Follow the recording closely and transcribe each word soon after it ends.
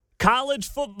College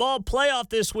football playoff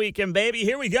this weekend, baby.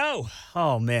 Here we go.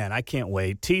 Oh, man, I can't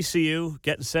wait. TCU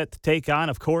getting set to take on,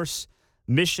 of course,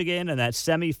 Michigan in that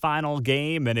semifinal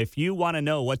game. And if you want to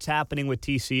know what's happening with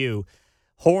TCU,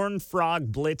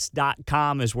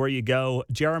 HornFrogBlitz.com is where you go.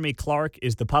 Jeremy Clark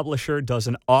is the publisher, does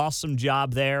an awesome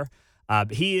job there.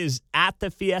 He is at the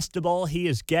Fiesta Bowl. He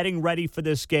is getting ready for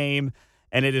this game,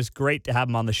 and it is great to have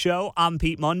him on the show. I'm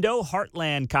Pete Mundo,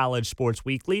 Heartland College Sports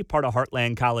Weekly, part of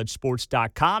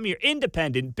HeartlandCollegeSports.com, your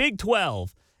independent Big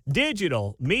 12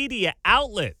 digital media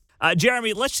outlet.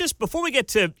 Jeremy, let's just, before we get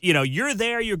to, you're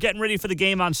there, you're getting ready for the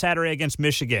game on Saturday against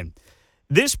Michigan.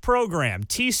 This program,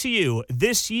 TCU,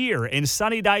 this year in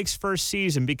Sonny Dykes' first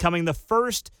season, becoming the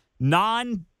first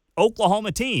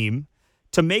non-Oklahoma team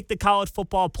to make the college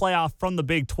football playoff from the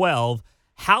Big 12.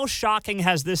 How shocking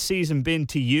has this season been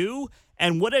to you,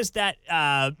 and what has that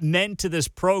meant to this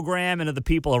program and to the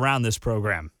people around this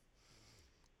program?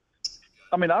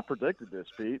 I mean, I predicted this,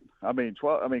 Pete. Come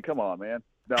on, man.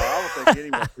 No, I don't think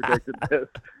anyone predicted this.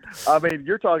 I mean,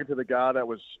 you're talking to the guy that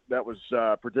was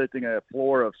predicting a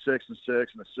floor of 6-6 and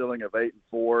a ceiling of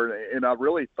 8-4, and I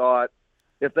really thought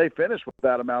if they finished with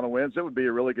that amount of wins, it would be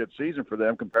a really good season for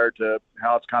them compared to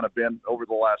how it's kind of been over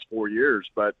the last 4 years.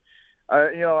 But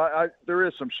there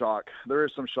is some shock. There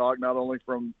is some shock not only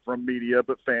from media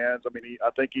but fans. I mean,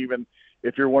 I think even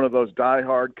if you're one of those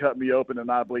diehard cut me open and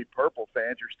I bleed purple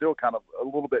fans, you're still kind of a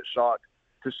little bit shocked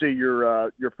to see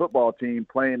your football team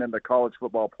playing in the college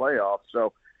football playoffs.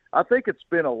 So I think it's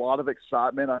been a lot of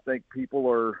excitement. I think people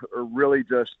are really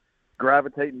just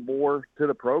gravitating more to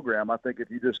the program. I think if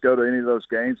you just go to any of those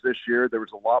games this year, there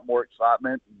was a lot more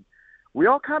excitement. And we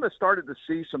all kind of started to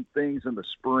see some things in the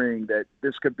spring that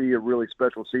this could be a really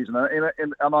special season.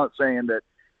 And I'm not saying that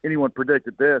anyone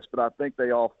predicted this, but I think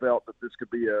they all felt that this could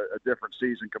be a different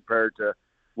season compared to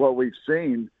what we've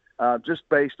seen, just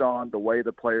based on the way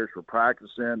the players were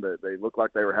practicing. That they looked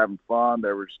like they were having fun.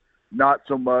 There was not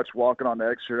so much walking on the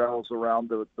eggshells around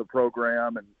the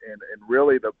program, and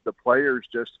really the players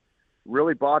just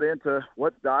really bought into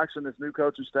what Dykes and his new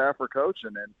coaching staff are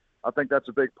coaching, and I think that's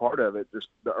a big part of it, just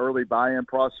the early buy-in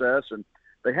process. And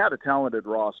they had a talented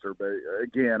roster, but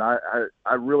again, I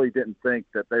really didn't think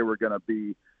that they were going to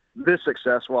be this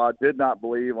successful. I did not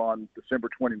believe on December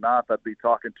 29th I'd be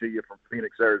talking to you from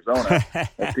Phoenix, Arizona,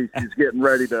 as TCU's getting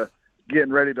ready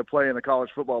to play in the college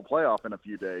football playoff in a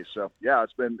few days. So, yeah,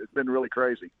 it's been really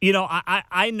crazy.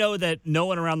 I know that no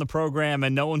one around the program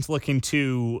and no one's looking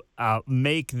to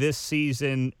make this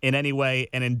season in any way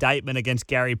an indictment against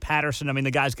Gary Patterson. I mean,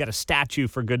 the guy's got a statue,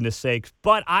 for goodness sakes.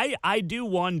 But I do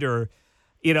wonder,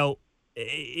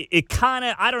 it kind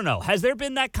of, I don't know. Has there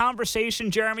been that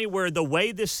conversation, Jeremy, where the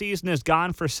way this season has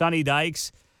gone for Sonny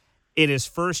Dykes in his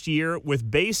first year with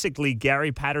basically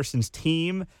Gary Patterson's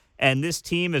team, and this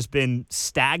team has been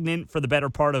stagnant for the better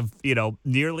part of,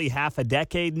 nearly half a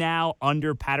decade now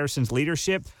under Patterson's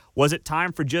leadership? Was it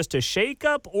time for just a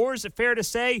shakeup, or is it fair to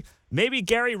say maybe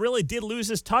Gary really did lose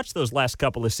his touch those last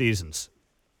couple of seasons?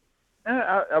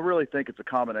 I really think it's a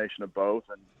combination of both.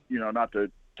 And, not to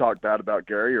talk bad about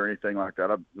Gary or anything like that.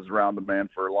 I was around the man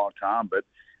for a long time, but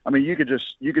I mean, you could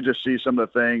just see some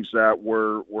of the things that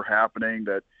were happening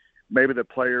that maybe the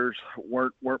players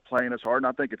weren't playing as hard. And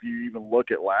I think if you even look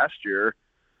at last year,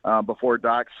 before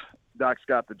Dykes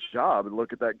got the job, and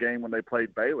look at that game when they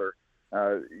played Baylor,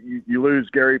 you lose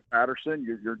Gary Patterson,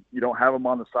 you don't have him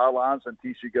on the sidelines, and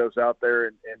TCU goes out there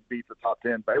and beats the top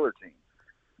 10 Baylor team.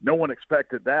 No one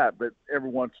expected that, but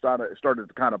everyone started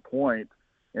to kind of point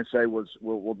and say, was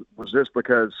this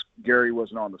because Gary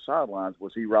wasn't on the sidelines?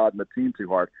 Was he riding the team too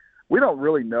hard? We don't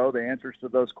really know the answers to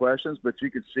those questions, but you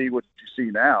can see what you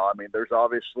see now. I mean, there's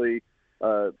obviously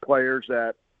players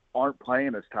that aren't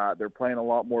playing as tight. They're playing a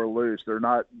lot more loose. They're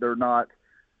not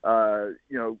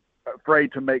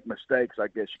afraid to make mistakes, I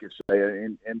guess you could say.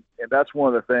 And that's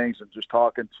one of the things, and just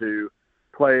talking to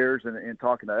players and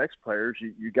talking to ex-players,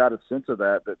 you got a sense of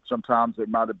that sometimes there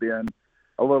might have been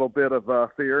a little bit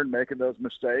of fear in making those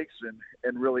mistakes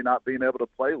and really not being able to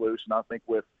play loose. And I think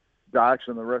with Dykes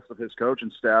and the rest of his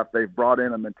coaching staff, they've brought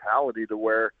in a mentality to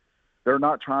where they're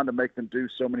not trying to make them do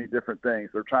so many different things.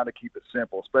 They're trying to keep it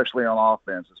simple, especially on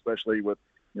offense, especially with,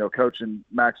 coaching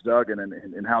Max Duggan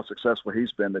and how successful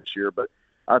he's been this year. But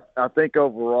I think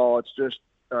overall it's just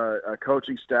a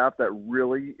coaching staff that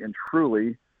really and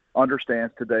truly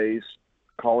understands today's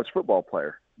college football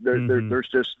player. There's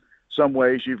just some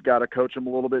ways you've got to coach them a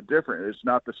little bit different. It's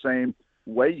not the same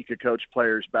way you could coach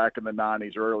players back in the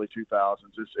 90s or early 2000s.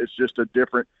 It's just a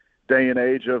different day and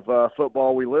age of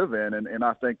football we live in, and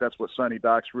I think that's what Sonny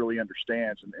Dykes really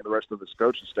understands, and the rest of his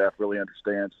coaching staff really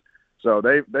understands. So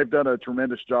they've done a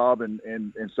tremendous job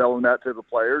in selling that to the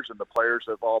players, and the players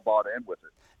have all bought in with it.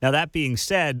 Now, that being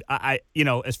said,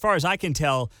 as far as I can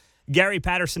tell, Gary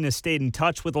Patterson has stayed in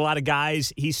touch with a lot of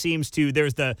guys. He seems to –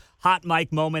 there's the hot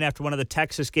mic moment after one of the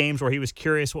Texas games where he was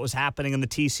curious what was happening in the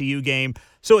TCU game.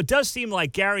 So it does seem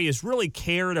like Gary has really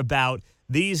cared about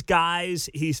these guys.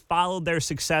 He's followed their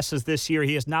successes this year.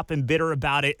 He has not been bitter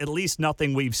about it, at least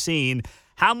nothing we've seen.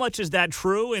 How much is that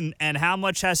true, and how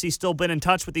much has he still been in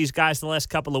touch with these guys the last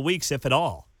couple of weeks, if at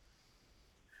all?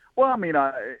 Well, I mean,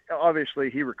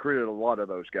 obviously he recruited a lot of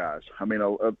those guys. I mean,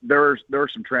 there are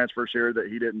some transfers here that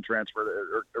he didn't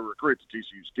transfer or recruit to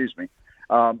TCU, excuse me.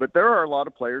 But there are a lot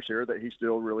of players here that he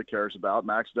still really cares about.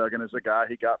 Max Duggan is a guy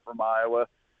he got from Iowa.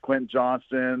 Quentin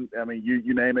Johnston, I mean,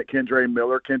 you name it, Kendre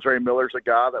Miller. Kendre Miller's a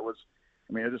guy that was,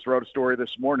 I mean, I just wrote a story this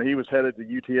morning. He was headed to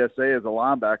UTSA as a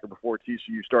linebacker before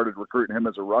TCU started recruiting him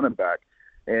as a running back.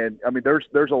 And, I mean,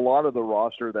 there's a lot of the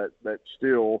roster that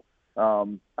still –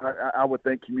 I would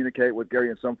think communicate with Gary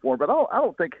in some form, but I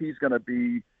don't think he's going to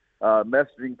be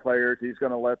messaging players. He's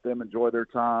going to let them enjoy their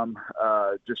time,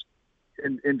 just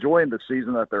enjoying the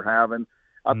season that they're having.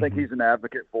 I think he's an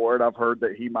advocate for it. I've heard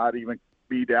that he might even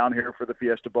be down here for the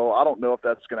Fiesta Bowl. I don't know if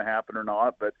that's going to happen or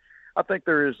not, but I think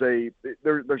there's a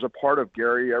part of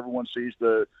Gary. Everyone sees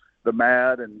the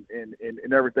mad and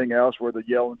everything else where the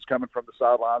yelling's coming from the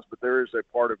sidelines, but there is a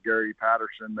part of Gary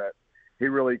Patterson that he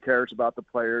really cares about the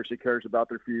players. He cares about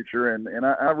their future. And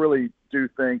I really do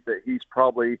think that he's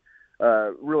probably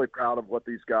really proud of what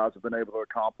these guys have been able to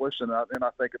accomplish. And I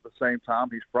think at the same time,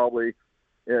 he's probably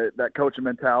that coaching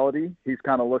mentality. He's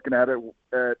kind of looking at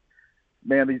it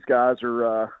man, these guys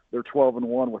are they're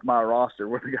 12-1 with my roster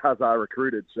with the guys I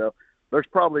recruited. So there's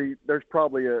probably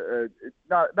a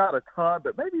not a ton,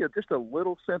 but maybe just a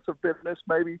little sense of bitterness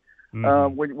maybe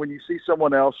when you see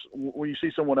someone else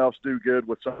do good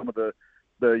with some of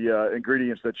the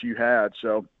ingredients that you had.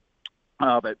 So,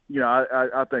 but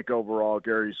I think overall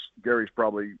Gary's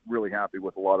probably really happy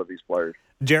with a lot of these players.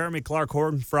 Jeremy Clark,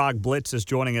 Horned Frog Blitz, is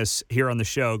joining us here on the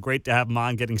show. Great to have him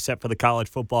on, getting set for the college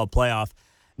football playoff.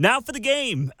 Now for the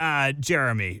game,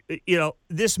 Jeremy.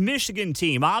 This Michigan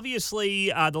team, obviously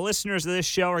the listeners of this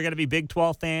show are going to be Big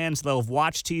 12 fans. They'll have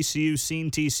watched TCU,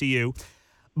 seen TCU.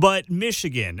 But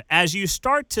Michigan, as you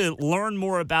start to learn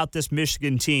more about this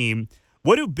Michigan team,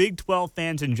 what do Big 12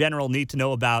 fans in general need to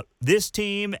know about this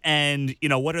team, and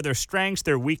what are their strengths,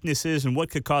 their weaknesses, and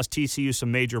what could cause TCU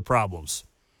some major problems?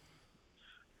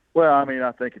 Well, I mean,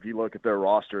 I think if you look at their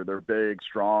roster, they're big,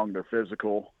 strong, they're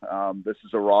physical. This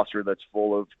is a roster that's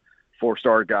full of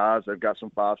 4-star guys. They've got some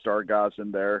 5-star guys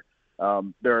in there.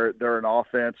 They're an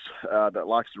offense that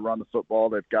likes to run the football.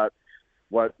 They've got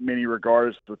what many regard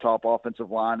as the top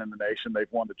offensive line in the nation. They've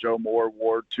won the Joe Moore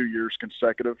Award 2 years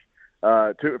consecutive.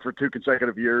 For 2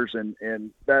 consecutive years,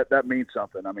 and that means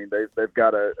something. I mean, they've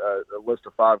got a list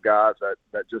of 5 guys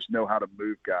that just know how to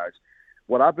move guys.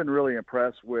 What I've been really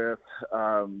impressed with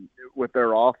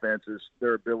their offense is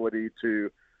their ability to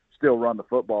still run the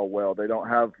football well. They don't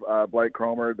have Blake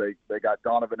Cromer. They got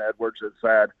Donovan Edwards that's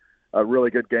had a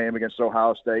really good game against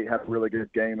Ohio State, had a really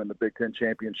good game in the Big Ten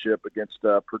championship against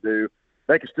Purdue.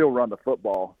 They can still run the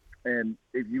football. And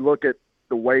if you look at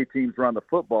the way teams run the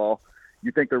football,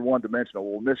 you think they're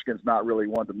one-dimensional. Well, Michigan's not really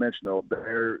one-dimensional.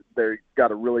 They've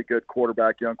got a really good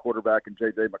young quarterback in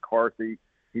J.J. McCarthy.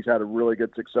 He's had a really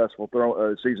good, successful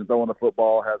season throwing the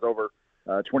football, has over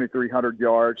 2,300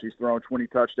 yards. He's thrown 20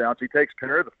 touchdowns. He takes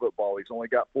care of the football. He's only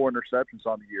got 4 interceptions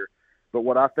on the year. But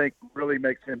what I think really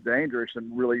makes him dangerous,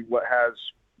 and really what has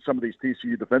some of these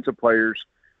TCU defensive players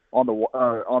on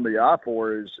the eye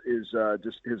for is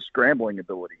just his scrambling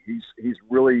ability. He's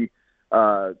really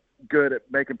good at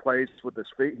making plays with his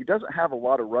feet. He doesn't have a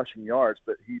lot of rushing yards,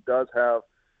 but he does have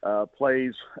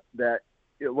plays that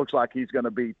it looks like he's going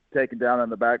to be taken down in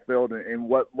the backfield, and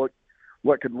what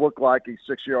could look like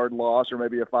a 6-yard loss or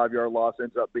maybe a 5-yard loss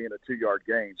ends up being a 2-yard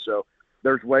gain. So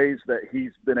there's ways that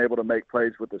he's been able to make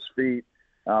plays with his feet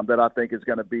that I think is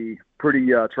going to be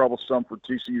pretty troublesome for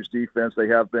TCU's defense. They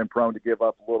have been prone to give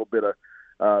up a little bit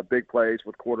of big plays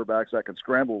with quarterbacks that can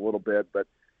scramble a little bit, but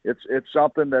it's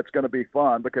something that's going to be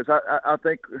fun, because I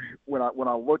think when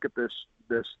I look at this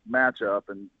matchup,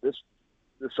 and this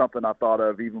is something I thought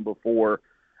of even before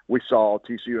we saw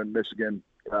TCU and Michigan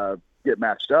get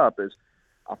matched up, is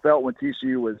I felt when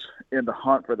TCU was in the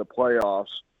hunt for the playoffs,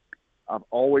 I've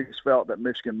always felt that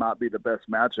Michigan might be the best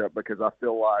matchup, because I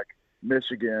feel like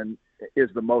Michigan is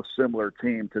the most similar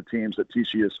team to teams that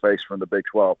TCU has faced from the Big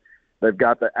 12. They've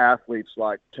got the athletes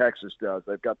like Texas does.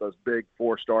 They've got those big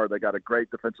 4-star. They got a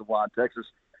great defensive line. Texas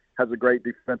has a great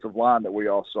defensive line that we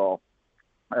all saw.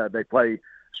 They play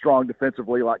strong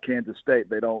defensively like Kansas State.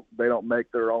 They don't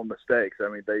make their own mistakes. I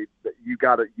mean,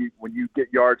 when you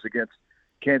get yards against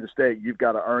Kansas State, you've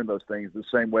got to earn those things the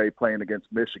same way playing against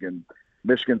Michigan.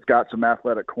 Michigan's got some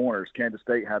athletic corners. Kansas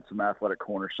State had some athletic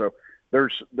corners. So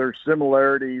there's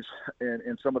similarities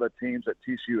in some of the teams that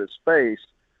TCU has faced.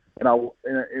 And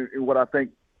what I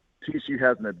think TCU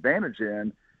has an advantage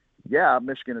in, yeah,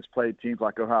 Michigan has played teams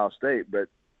like Ohio State, but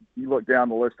you look down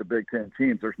the list of Big Ten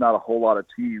teams, there's not a whole lot of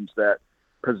teams that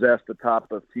possess the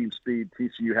type of team speed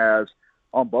TCU has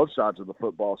on both sides of the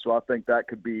football. So I think that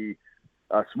could be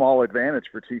a small advantage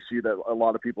for TCU that a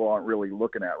lot of people aren't really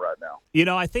looking at right now. You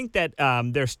know, I think that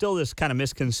there's still this kind of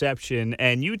misconception,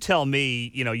 and you tell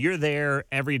me, you know, you're there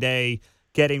every day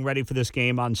getting ready for this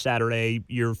game on Saturday.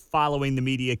 You're following the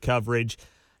media coverage.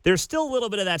 There's still a little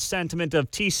bit of that sentiment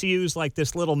of TCU's like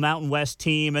this little Mountain West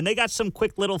team, and they got some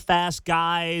quick little fast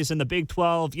guys, and the Big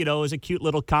 12, you know, is a cute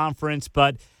little conference,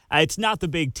 but it's not the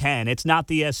Big 10. It's not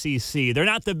the SEC. They're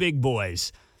not the big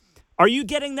boys. Are you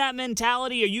getting that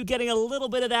mentality? Are you getting a little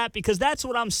bit of that? Because that's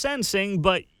what I'm sensing,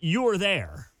 but you're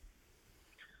there.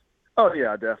 Oh,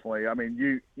 yeah, definitely. I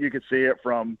mean, you could see it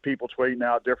from people tweeting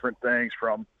out different things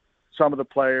from some of the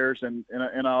players. And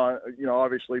you know,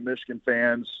 obviously Michigan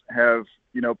fans have,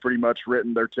 you know, pretty much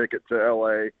written their ticket to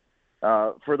L.A.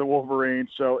 For the Wolverines.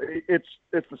 So it's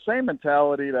the same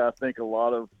mentality that I think a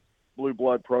lot of blue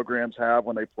blood programs have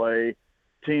when they play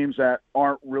teams that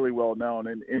aren't really well known.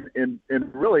 And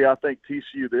really, I think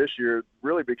TCU this year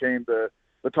really became the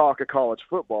talk of college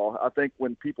football. I think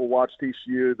when people watch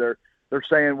TCU, they're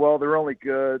saying, well, they're only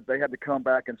good. They had to come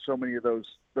back in so many of those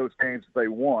games that they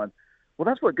won. Well,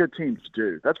 that's what good teams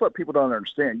do. That's what people don't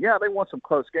understand. Yeah, they won some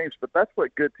close games, but that's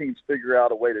what good teams figure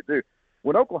out a way to do.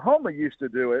 When Oklahoma used to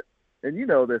do it, and you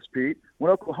know this, Pete,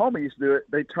 when Oklahoma used to do it,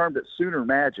 they termed it Sooner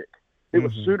Magic. It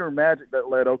was Sooner Magic that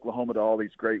led Oklahoma to all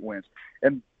these great wins.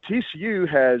 And TCU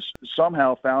has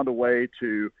somehow found a way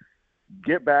to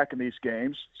get back in these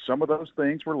games. Some of those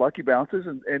things were lucky bounces,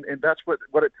 and that's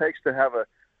what it takes to have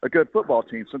a good football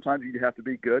team. Sometimes you have to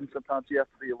be good, and sometimes you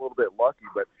have to be a little bit lucky.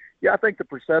 But, yeah, I think the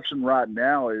perception right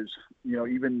now is, you know,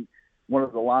 even one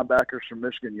of the linebackers from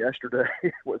Michigan yesterday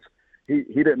was he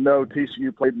didn't know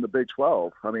TCU played in the Big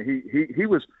 12. I mean, he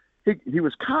was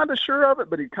kind of sure of it,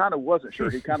 but he kind of wasn't sure.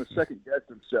 He kind of second-guessed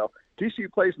himself.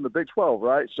 TCU plays in the Big 12,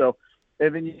 right? So,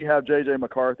 and then you have J.J.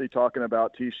 McCarthy talking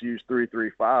about TCU's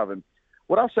 3-3-5. And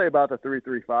what I'll say about the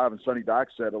 3-3-5, and Sonny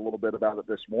Dykes said a little bit about it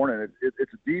this morning,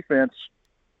 it's a defense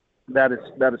that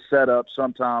is set up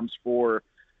sometimes for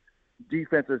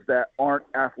defenses that aren't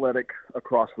athletic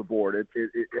across the board.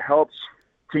 It helps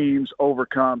teams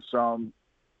overcome some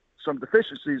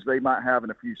deficiencies they might have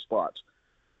in a few spots.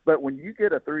 But when you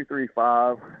get a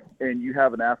 3-3-5 and you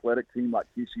have an athletic team like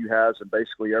TCU has in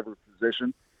basically every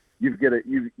position,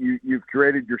 you've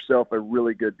created yourself a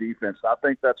really good defense. I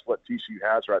think that's what TCU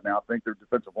has right now. I think their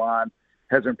defensive line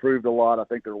has improved a lot. I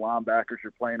think their linebackers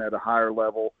are playing at a higher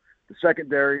level. The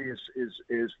secondary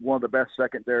is one of the best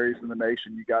secondaries in the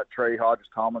nation. You got Trey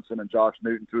Hodges-Tomlinson and Josh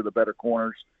Newton, two of the better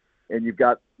corners, and you've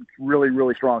got really,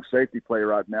 really strong safety play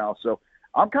right now. So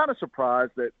I'm kind of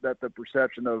surprised that the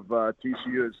perception of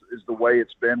TCU is the way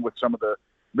it's been with some of the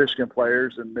Michigan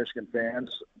players and Michigan fans.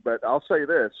 But I'll say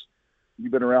this.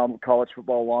 You've been around college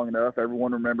football long enough.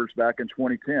 Everyone remembers back in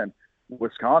 2010,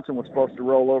 Wisconsin was supposed to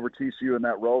roll over TCU in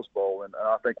that Rose Bowl, and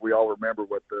I think we all remember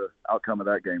what the outcome of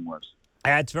that game was.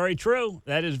 That's very true.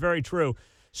 That is very true.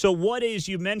 So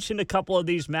you mentioned a couple of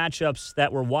these matchups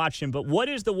that we're watching, but what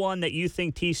is the one that you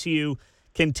think TCU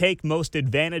can take most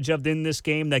advantage of in this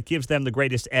game that gives them the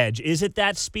greatest edge? Is it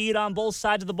that speed on both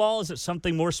sides of the ball? Is it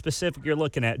something more specific you're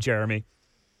looking at, Jeremy?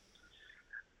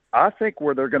 I think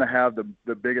where they're going to have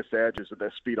the biggest edge is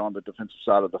the speed on the defensive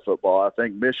side of the football. I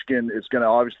think Michigan is going to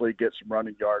obviously get some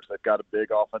running yards. They've got a big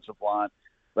offensive line.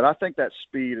 But I think that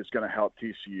speed is going to help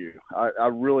TCU. I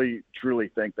really, truly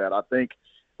think that. I think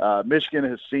Michigan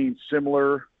has seen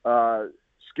similar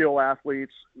skill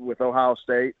athletes with Ohio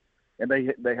State, and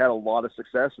they had a lot of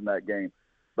success in that game.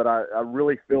 But I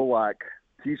really feel like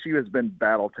TCU has been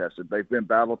battle-tested. They've been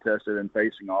battle-tested in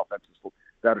facing offenses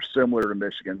that are similar to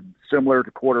Michigan, similar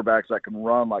to quarterbacks that can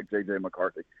run like J.J.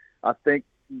 McCarthy. I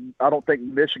don't think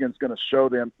Michigan's going to show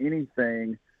them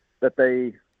anything that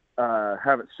they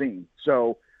haven't seen.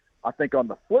 So I think on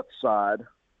the flip side,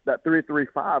 that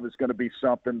 3-3-5 is going to be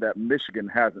something that Michigan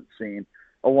hasn't seen,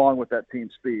 along with that team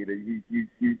speed.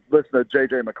 You listen to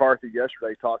J.J. McCarthy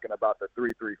yesterday talking about the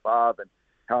 3-3-5 and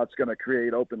how it's going to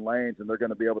create open lanes and they're going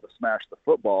to be able to smash the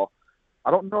football. I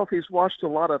don't know if he's watched a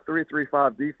lot of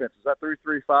 3-3-5 defenses. That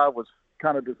 3-3-5 was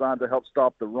kind of designed to help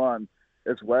stop the run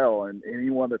as well. And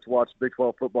anyone that's watched Big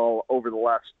 12 football over the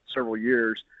last several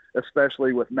years,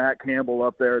 especially with Matt Campbell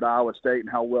up there at Iowa State and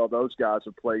how well those guys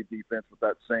have played defense with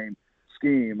that same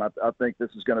scheme, I think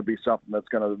this is going to be something that's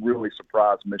going to really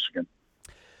surprise Michigan.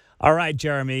 All right,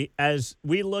 Jeremy, as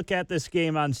we look at this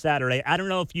game on Saturday, I don't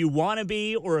know if you want to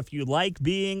be or if you like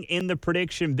being in the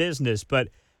prediction business, but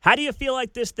how do you feel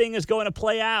like this thing is going to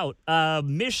play out?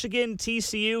 Michigan,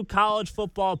 TCU, college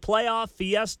football playoff,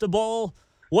 Fiesta Bowl.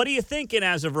 What are you thinking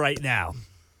as of right now?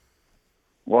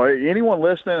 Well, anyone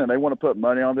listening and they want to put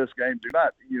money on this game, do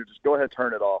not just go ahead and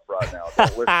turn it off right now.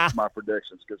 Don't listen to my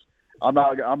predictions because I'm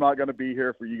not going to be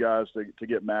here for you guys to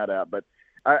get mad at. But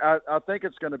I think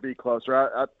it's going to be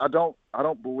closer. I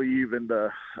don't believe in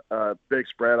the big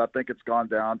spread. I think it's gone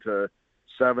down to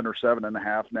 7 or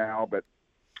 7.5 now. But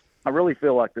I really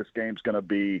feel like this game's going to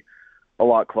be a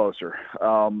lot closer.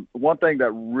 One thing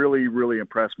that really, really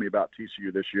impressed me about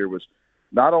TCU this year was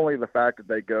not only the fact that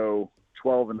they go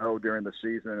 12-0 during the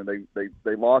season, and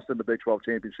they lost in the Big 12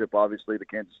 championship, obviously, to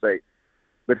Kansas State.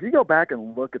 But if you go back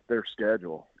and look at their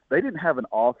schedule, they didn't have an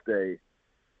off day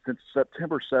since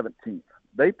September 17th.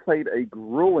 They played a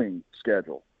grueling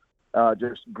schedule,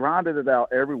 just grinded it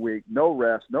out every week, no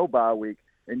rest, no bye week,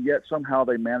 and yet somehow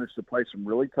they managed to play some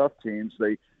really tough teams.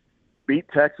 They beat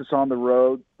Texas on the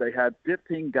road. They had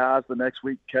 15 guys the next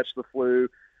week catch the flu.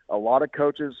 A lot of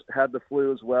coaches had the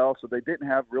flu as well, so they didn't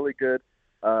have really good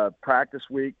practice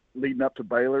week leading up to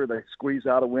Baylor. They squeezed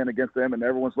out a win against them, and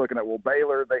everyone's looking at, well,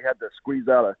 Baylor, they had to squeeze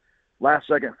out a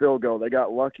last-second field goal. They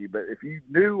got lucky. But if you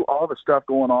knew all the stuff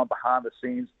going on behind the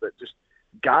scenes that just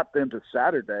got them to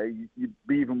Saturday, you'd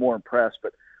be even more impressed.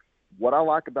 But what I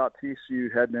like about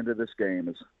TCU heading into this game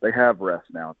is they have rest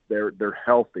now. They're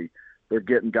healthy. They're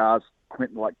getting guys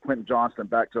like Quentin Johnston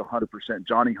back to 100%.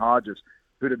 Johnny Hodges,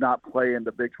 who did not play in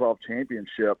the Big 12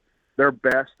 championship, their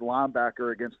best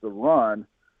linebacker against the run,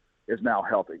 is now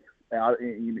healthy.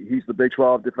 He's the Big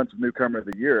 12 Defensive Newcomer of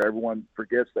the Year. Everyone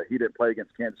forgets that he didn't play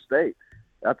against Kansas State.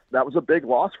 That was a big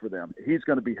loss for them. He's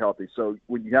going to be healthy. So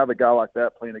when you have a guy like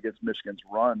that playing against Michigan's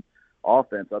run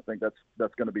offense, I think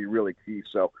that's going to be really key.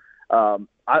 So I'm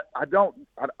not going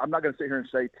to sit here and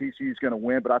say TCU is going to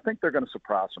win, but I think they're going to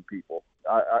surprise some people.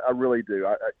 I really do.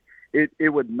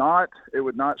 It would not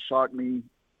shock me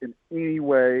in any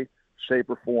way, shape,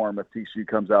 or form if TCU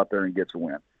comes out there and gets a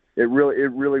win. It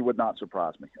really would not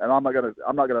surprise me. And I'm not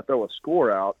gonna throw a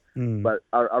score out, but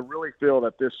I really feel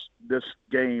that this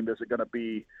game isn't going to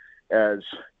be as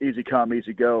easy come,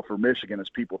 easy go for Michigan as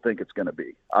people think it's going to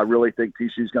be. I really think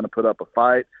TCU is going to put up a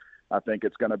fight. I think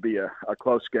it's going to be a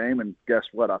close game, and guess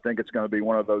what? I think it's going to be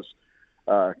one of those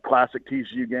classic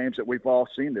TCU games that we've all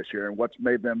seen this year, and what's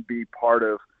made them be part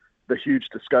of the huge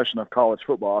discussion of college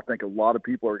football. I think a lot of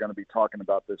people are going to be talking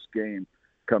about this game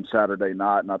come Saturday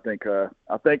night, and I think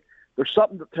there's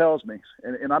something that tells me,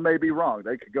 and I may be wrong,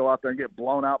 they could go out there and get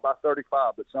blown out by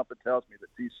 35, but something tells me that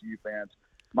TCU fans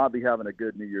might be having a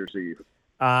good New Year's Eve.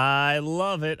 I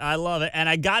love it. And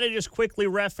I got to just quickly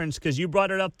reference, because you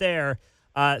brought it up there,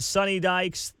 Sonny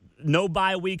Dykes, no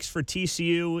bye weeks for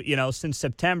TCU, since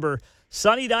September.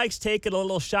 Sonny Dykes taking a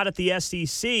little shot at the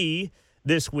SEC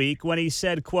this week when he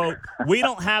said, quote, "We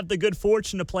don't have the good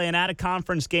fortune to play an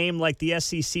out-of-conference game like the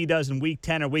SEC does in Week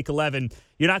 10 or Week 11.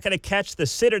 You're not going to catch the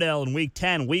Citadel in Week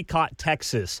 10. We caught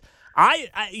Texas."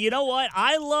 You know what?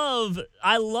 I love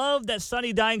that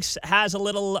Sonny Dykes has a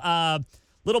little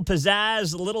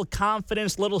pizzazz, a little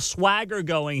confidence, a little swagger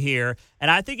going here, and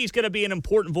I think he's going to be an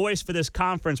important voice for this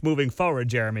conference moving forward,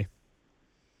 Jeremy.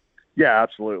 Yeah,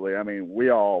 absolutely. I mean, we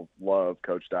all love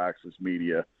Coach Dykes'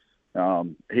 media.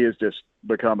 He has just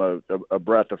become a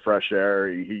breath of fresh air.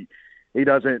 He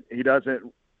doesn't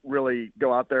really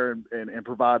go out there and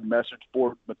provide message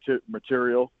board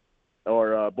material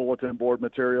or bulletin board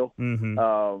material.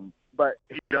 Mm-hmm. But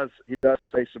he does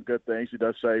say some good things. He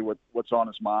does say what's on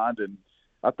his mind, and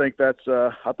I think that's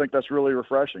really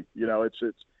refreshing.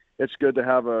 It's good to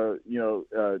have a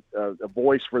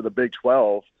voice for the Big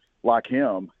 12 like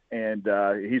him, and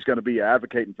he's going to be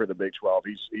advocating for the Big 12.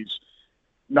 He's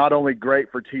not only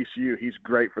great for TCU, he's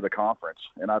great for the conference.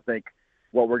 And I think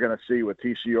what we're going to see with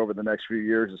TCU over the next few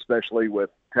years, especially with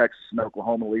Texas and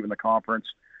Oklahoma leaving the conference,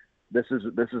 this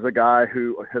is a guy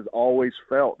who has always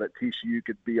felt that TCU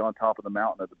could be on top of the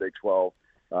mountain of the Big 12,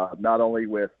 not only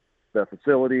with the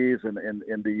facilities and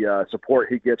the support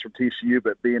he gets from TCU,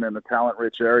 but being in a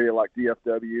talent-rich area like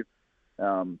DFW.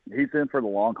 He's in for the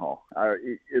long haul.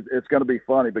 It's going to be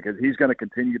funny because he's going to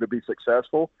continue to be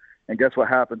successful. And guess what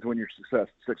happens when you're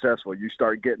successful? You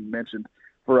start getting mentioned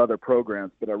for other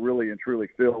programs. But I really and truly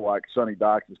feel like Sonny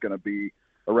Dykes is going to be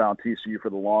around TCU for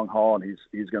the long haul, and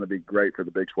he's going to be great for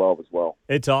the Big 12 as well.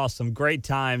 It's awesome. Great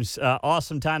times.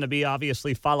 Awesome time to be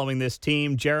obviously following this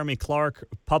team. Jeremy Clark,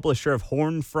 publisher of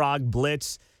Horned Frog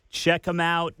Blitz. Check him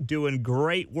out. Doing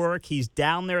great work. He's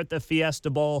down there at the Fiesta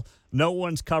Bowl. No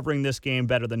one's covering this game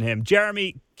better than him.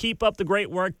 Jeremy, keep up the great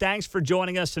work. Thanks for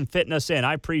joining us and fitting us in.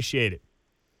 I appreciate it.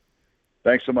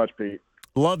 Thanks so much, Pete.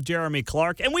 Love Jeremy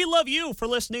Clark. And we love you for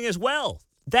listening as well.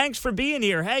 Thanks for being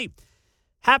here. Hey,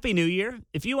 Happy New Year.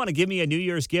 If you want to give me a New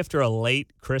Year's gift or a late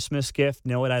Christmas gift,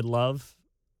 know what I'd love?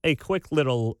 A quick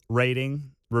little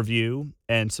rating, review,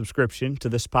 and subscription to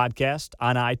this podcast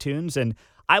on iTunes, and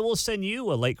I will send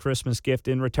you a late Christmas gift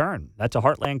in return. That's a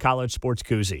Heartland College Sports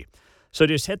Koozie. So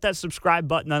just hit that subscribe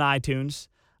button on iTunes.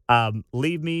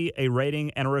 Leave me a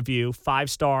rating and a review,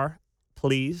 5-star,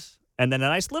 please. And then a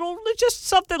nice little, just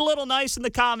something a little nice in the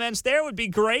comments there would be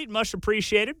great. Much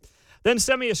appreciated. Then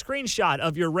send me a screenshot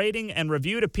of your rating and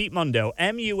review to Pete Mundo,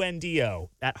 MUNDO,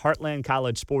 at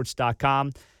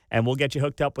heartlandcollegesports.com, and we'll get you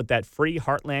hooked up with that free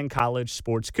Heartland College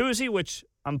Sports Koozie, which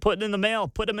I'm putting in the mail.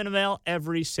 Put them in the mail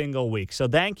every single week. So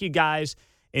thank you, guys.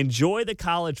 Enjoy the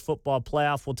college football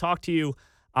playoff. We'll talk to you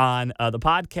on the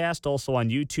podcast, also on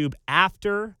YouTube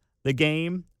after the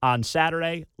game on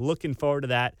Saturday. Looking forward to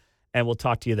that, and we'll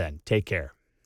talk to you then. Take care.